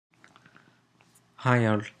Hi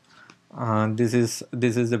all. This is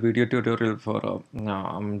the video tutorial for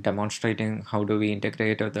demonstrating how do we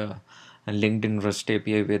integrate the LinkedIn REST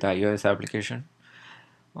API with iOS application.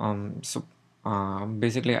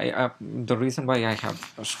 Basically, the reason why I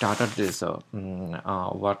have started this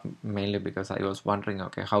work mainly because I was wondering,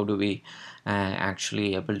 okay, how do we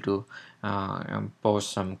actually able to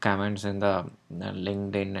post some comments in the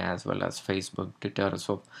LinkedIn as well as Facebook, Twitter.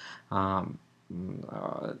 So um,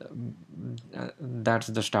 that's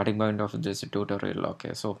the starting point of this tutorial.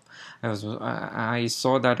 Okay, so I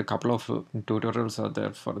saw that a couple of tutorials are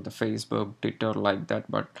there for the Facebook, Twitter, like that,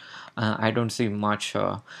 but I don't see much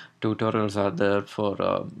tutorials are there for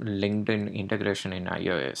LinkedIn integration in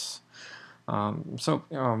iOS.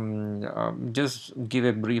 Just give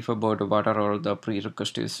a brief about what are all the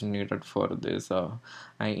prerequisites needed for this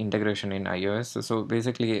integration in iOS. So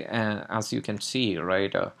basically, as you can see,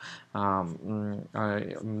 right, there is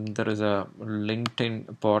a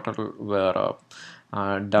LinkedIn portal where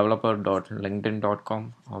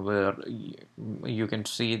developer.linkedin.com where you can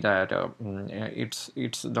see that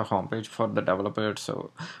it's the homepage for the developers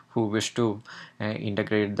so who wish to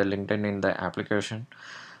integrate the LinkedIn in the application.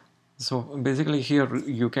 So basically here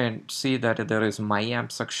you can see that there is my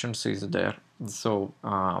app sections is there. So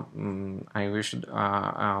I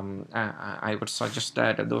would suggest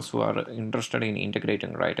that those who are interested in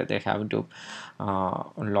integrating, right, they have to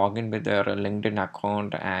log in with their LinkedIn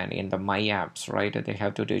account, and in the my apps, right, they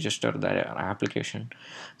have to register their application.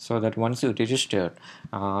 So that once you register,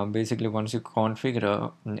 basically once you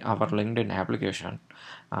configure our LinkedIn application,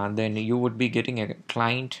 then you would be getting a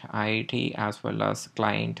client ID as well as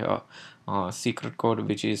client secret code,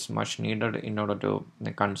 which is much needed in order to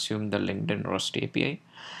consume the LinkedIn REST API.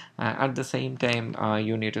 At the same time,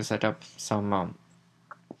 you need to set up some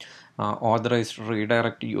authorized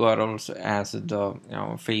redirect URLs as the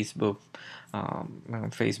Facebook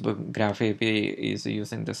Graph API is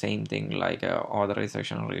using the same thing like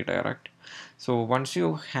authorization redirect. So once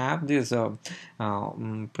you have this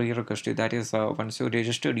prerequisite, that is once you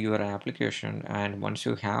registered your application and once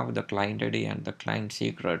you have the client ID and the client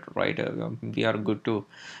secret, right, we are good to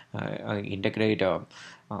integrate our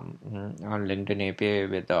LinkedIn API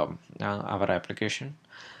with our application.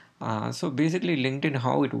 So basically, LinkedIn,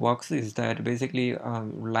 how it works is that basically,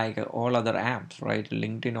 like all other apps, right?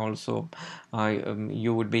 LinkedIn also,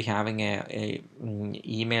 you would be having a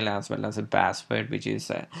email as well as a password, which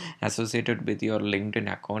is associated with your LinkedIn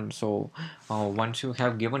account. So once you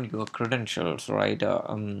have given your credentials, right,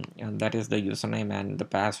 and that is the username and the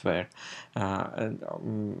password.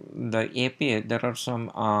 The API, there are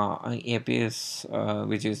some APIs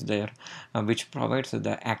which is there, which provides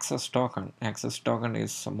the access token. Access token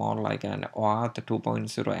is more like an OAuth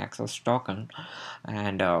 2.0 access token,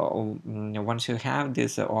 and once you have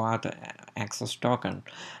this OAuth access token,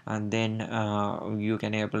 and then you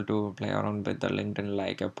can able to play around with the LinkedIn,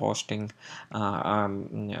 like posting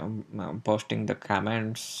the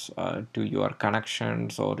comments to your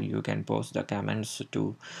connections, or you can post the comments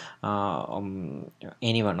to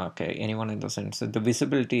anyone. Okay, anyone in the sense that the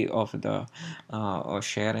visibility of the or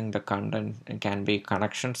sharing the content can be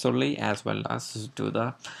connections only as well as to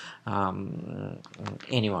the um,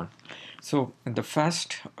 anyone. So the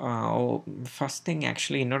first thing,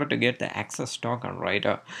 actually, in order to get the access token, right,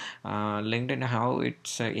 LinkedIn, how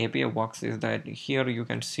its API works is that here you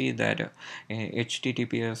can see that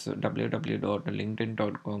https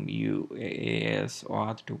www.linkedin.com UAS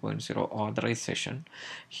auth 2.0 authorization.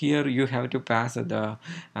 Here you have to pass the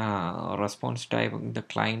response type, the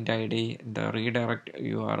client ID, the redirect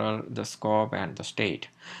URL, the scope, and the state.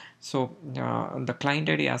 So the client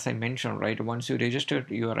ID, as I mentioned, right, once you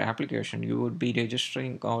registered your application, you would be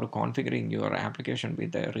registering or configuring your application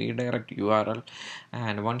with the redirect URL.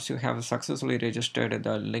 And once you have successfully registered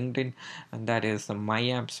the LinkedIn, and that is the My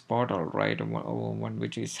Apps portal, right, one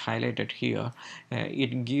which is highlighted here,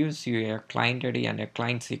 it gives you a client ID and a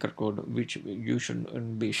client secret code, which you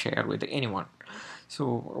should be shared with anyone.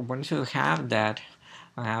 So once you have that,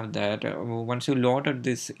 once you loaded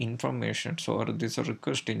this information, so or this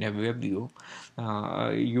request in a web view,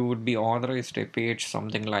 you would be authorized a page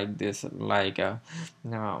something like this, like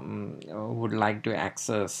would like to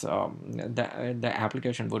access the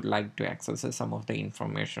application would like to access some of the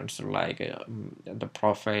information, so like the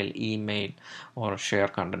profile, email, or share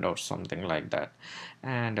content or something like that.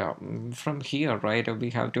 And from here, right, we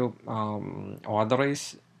have to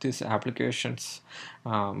authorize these applications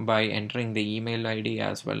by entering the email ID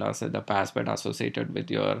as well as the password associated with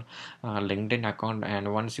your LinkedIn account.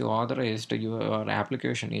 And once you authorized your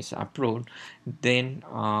application is approved, then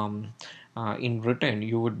in return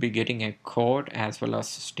you would be getting a code as well as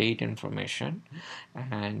state information,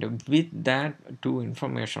 and with that two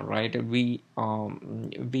information, right, we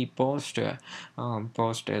post a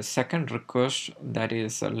second request, that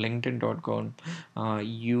is linkedin.com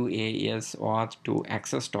UAS auth to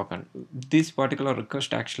access token. This particular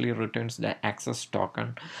request actually returns the access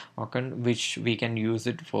token, which we can use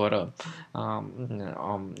it for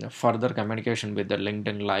further communication with the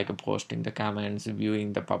LinkedIn, like posting the comments,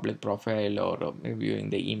 viewing the public profile, or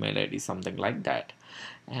viewing the email ID, something like that.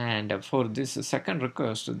 And for this second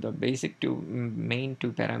request, the basic main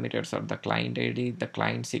two parameters are the client ID, the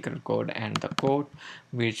client secret code, and the code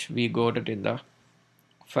which we got it in the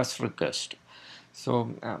first request.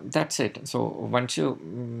 So that's it. So once you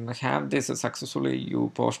have this successfully,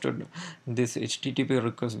 you posted this HTTP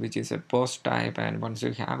request, which is a post type, and once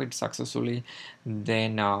you have it successfully,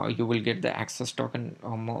 then you will get the access token.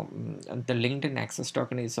 The LinkedIn access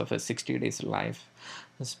token is of a 60 days life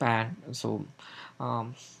span. So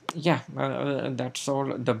um, yeah, that's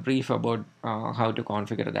all the brief about how to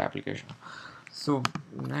configure the application. So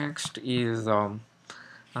next is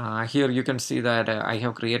here you can see that I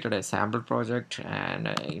have created a sample project, and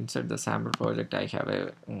inside the sample project I have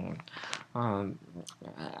a um,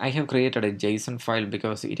 I have created a JSON file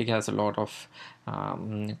because it has a lot of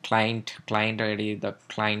client ID, the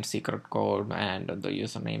client secret code, and the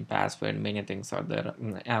username, password. Many things are there.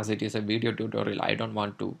 As it is a video tutorial, I don't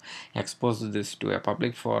want to expose this to a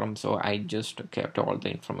public forum, so I just kept all the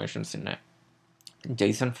informations in a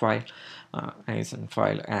JSON file,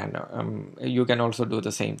 and you can also do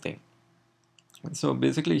the same thing. So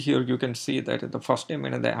basically here you can see that the first time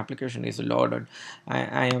when the application is loaded,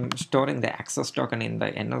 I am storing the access token in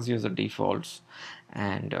the NS user defaults,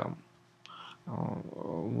 and uh,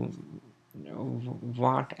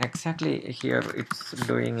 what exactly here it's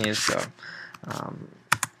doing is um,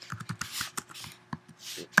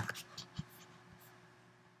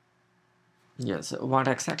 yes, what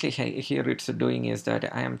exactly here it's doing is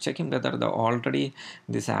that I am checking whether the already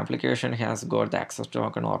this application has got the access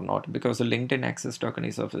token or not, because the LinkedIn access token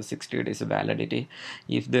is of a 60 days validity.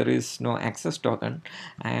 If there is no access token,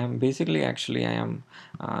 I am basically actually I am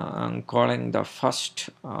calling the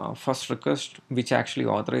first request, which actually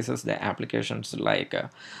authorizes the applications like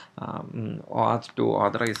auth to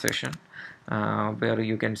authorization, where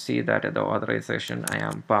you can see that the authorization I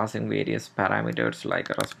am passing various parameters like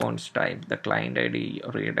a response type, the client ID,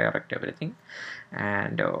 redirect, everything,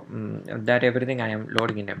 and that everything I am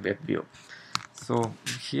loading in a web view. So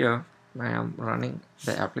here I am running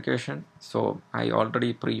the application. So I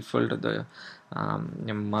already pre-filled the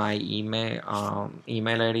my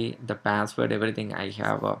email ID, the password, everything I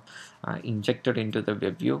have injected into the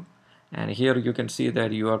web view. And here you can see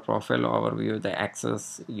that your profile overview, the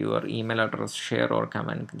access, your email address, share or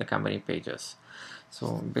comment, the company pages.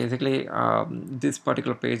 So basically this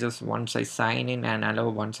particular pages, once I sign in and allow,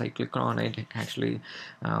 once I click on it, actually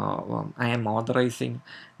I am authorizing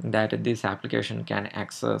that this application can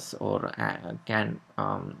access or can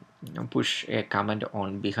push a comment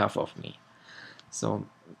on behalf of me. So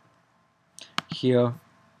here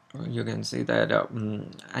you can see that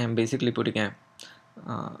I am basically putting a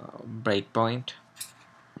breakpoint.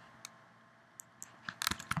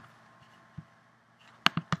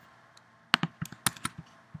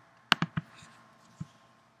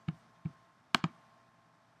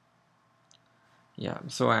 Yeah,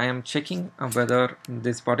 so I am checking whether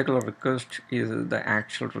this particular request is the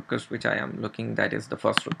actual request which I am looking, that is the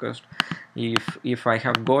first request. If I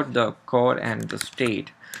have got the code and the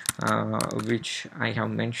state which I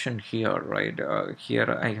have mentioned here, right,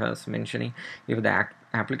 here I was mentioning if the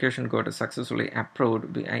application got successfully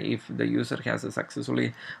approved, if the user has a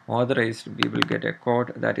successfully authorized, we will get a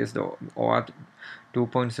code, that is the auth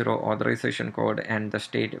 2.0 authorization code and the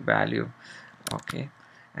state value. Okay,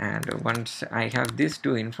 and once I have these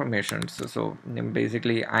two informations, so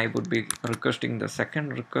basically I would be requesting the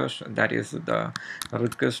second request, that is the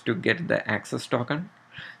request to get the access token.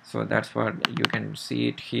 So that's what you can see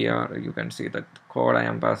it here. You can see the code I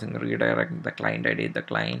am passing, redirect, the client ID, the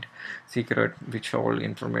client secret, which all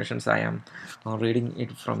informations I am reading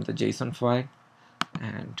it from the JSON file.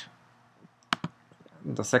 And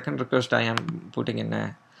the second request I am putting in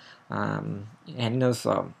a NS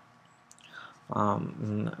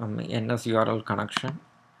NS URL connection,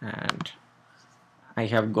 and I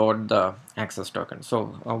have got the access token.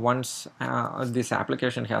 So once this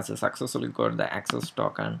application has successfully got the access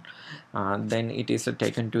token, then it is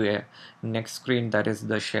taken to a next screen, that is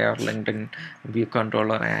the share LinkedIn view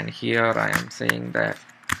controller, and here I am saying that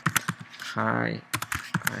hi,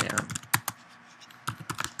 I am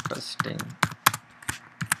testing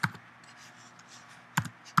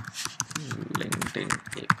LinkedIn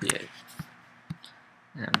API.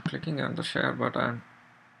 I'm clicking on the share button.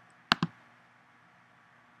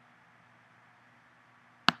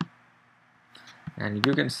 And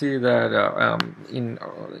you can see that in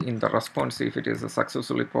the response, if it is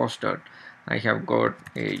successfully posted, I have got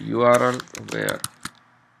a URL where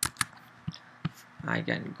I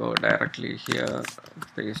can go directly here,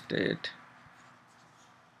 paste it.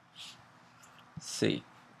 See,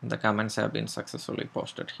 the comments have been successfully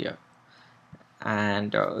posted here.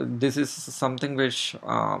 And this is something which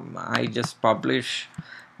I just publish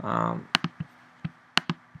um,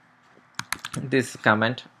 this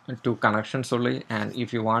comment to connections only, and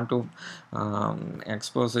if you want to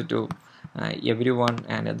expose it to everyone,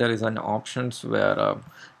 and there is an options where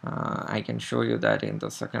I can show you that in the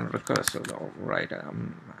second request. So right,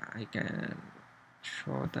 I can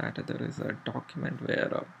show that there is a document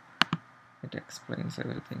where it explains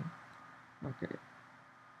everything. Okay,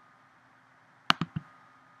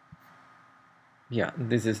 yeah,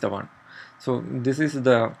 this is the one. So this is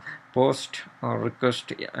the post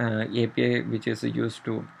request API which is used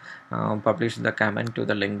to publish the comment to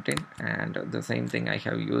the LinkedIn, and the same thing I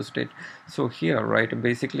have used it. So here, right,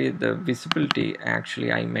 basically the visibility,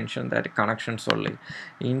 actually I mentioned that connections only.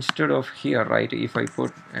 Instead of here, right, if I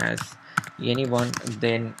put as anyone,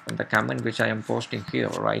 then the comment which I am posting here,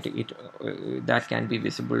 right, it that can be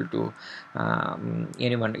visible to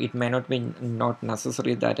anyone. It may not be not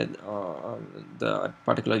necessary that the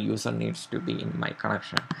particular user needs to be in my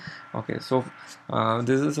connection. Okay, so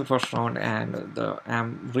this is the first round, and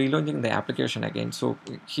I'm relaunching the application again. So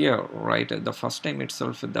here, right, the first time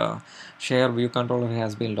itself the share view controller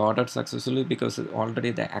has been loaded successfully because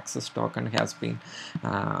already the access token has been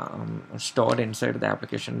stored inside the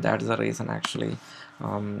application. That's the reason actually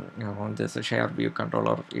on this share view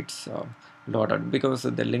controller it's loaded, because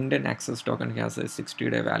the LinkedIn access token has a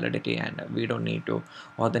 60-day validity, and we don't need to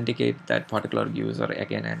authenticate that particular user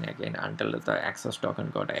again and again until the access token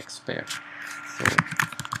got expired. So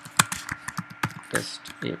test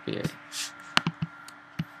API.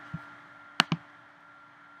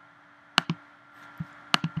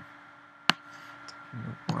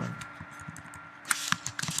 One.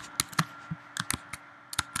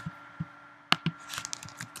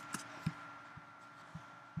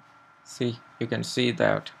 See, you can see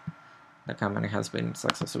that the comment has been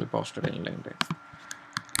successfully posted in LinkedIn.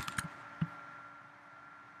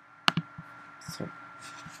 So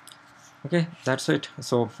okay, that's it.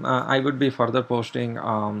 So I would be further posting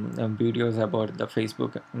videos about the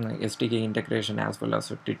Facebook SDK integration, as well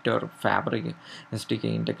as Twitter Fabric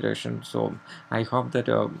SDK integration. So I hope that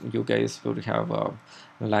you guys would have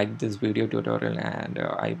liked this video tutorial, and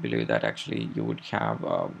I believe that actually you would have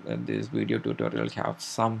this video tutorial have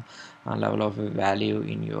some level of value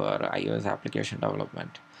in your iOS application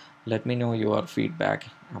development. Let me know your feedback.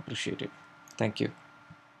 Appreciate it. Thank you.